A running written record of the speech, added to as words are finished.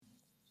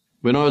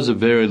When I was a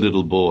very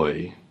little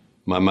boy,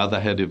 my mother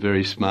had a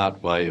very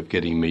smart way of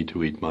getting me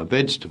to eat my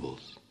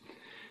vegetables.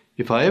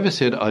 If I ever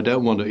said I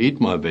don't want to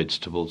eat my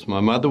vegetables, my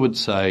mother would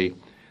say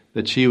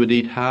that she would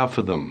eat half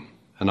of them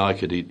and I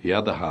could eat the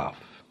other half.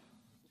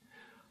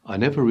 I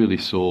never really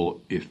saw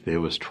if there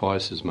was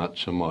twice as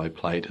much on my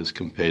plate as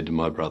compared to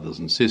my brothers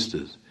and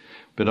sisters,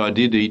 but I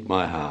did eat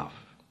my half.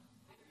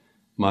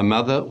 My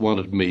mother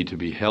wanted me to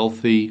be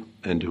healthy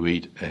and to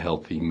eat a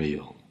healthy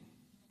meal.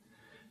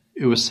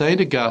 It was St.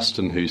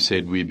 Augustine who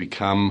said we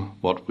become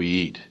what we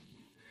eat.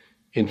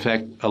 In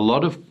fact, a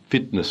lot of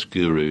fitness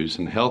gurus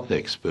and health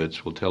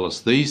experts will tell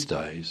us these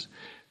days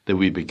that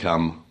we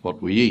become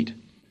what we eat.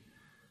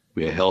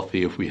 We are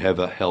healthy if we have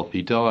a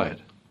healthy diet.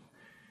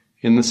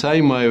 In the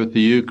same way with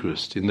the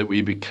Eucharist, in that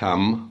we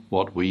become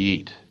what we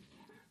eat.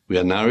 We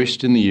are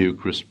nourished in the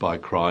Eucharist by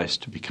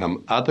Christ to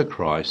become other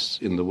Christs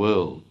in the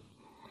world.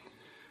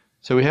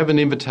 So we have an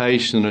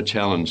invitation and a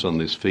challenge on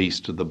this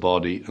feast of the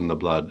body and the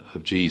blood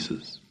of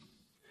Jesus.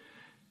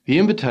 The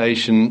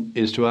invitation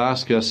is to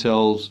ask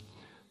ourselves,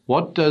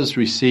 what does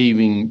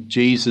receiving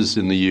Jesus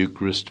in the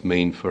Eucharist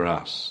mean for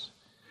us?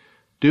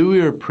 Do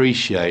we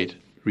appreciate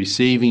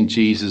receiving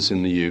Jesus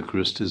in the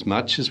Eucharist as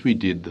much as we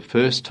did the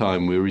first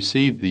time we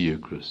received the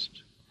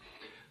Eucharist?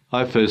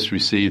 I first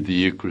received the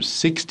Eucharist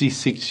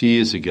 66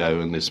 years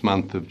ago in this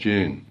month of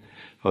June.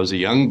 I was a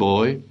young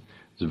boy. It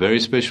was a very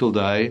special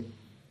day.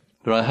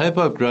 But I hope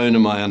I've grown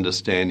in my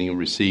understanding of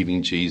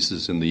receiving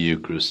Jesus in the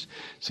Eucharist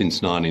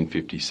since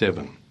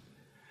 1957.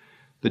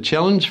 The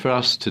challenge for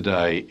us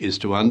today is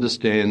to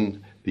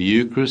understand the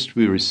Eucharist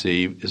we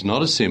receive is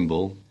not a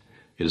symbol,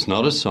 it is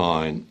not a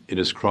sign, it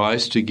is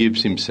Christ who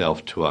gives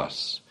himself to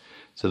us,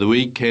 so that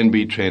we can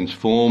be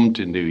transformed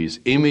into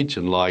his image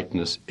and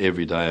likeness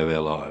every day of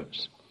our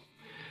lives.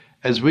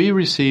 As we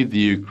receive the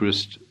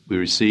Eucharist, we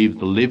receive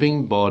the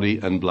living body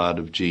and blood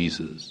of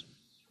Jesus.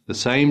 The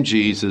same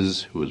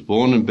Jesus who was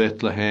born in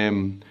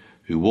Bethlehem,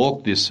 who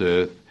walked this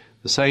earth,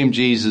 the same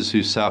Jesus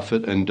who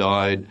suffered and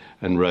died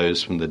and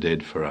rose from the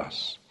dead for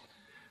us.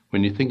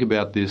 When you think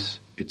about this,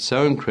 it's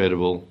so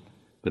incredible,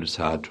 but it's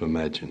hard to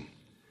imagine.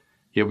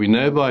 Yet we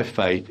know by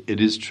faith it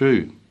is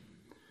true.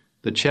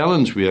 The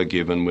challenge we are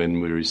given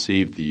when we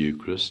receive the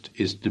Eucharist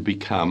is to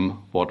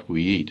become what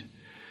we eat,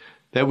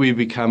 that we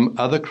become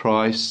other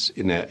Christs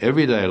in our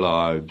everyday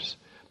lives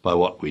by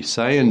what we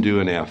say and do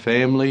in our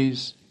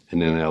families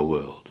and in our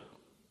world.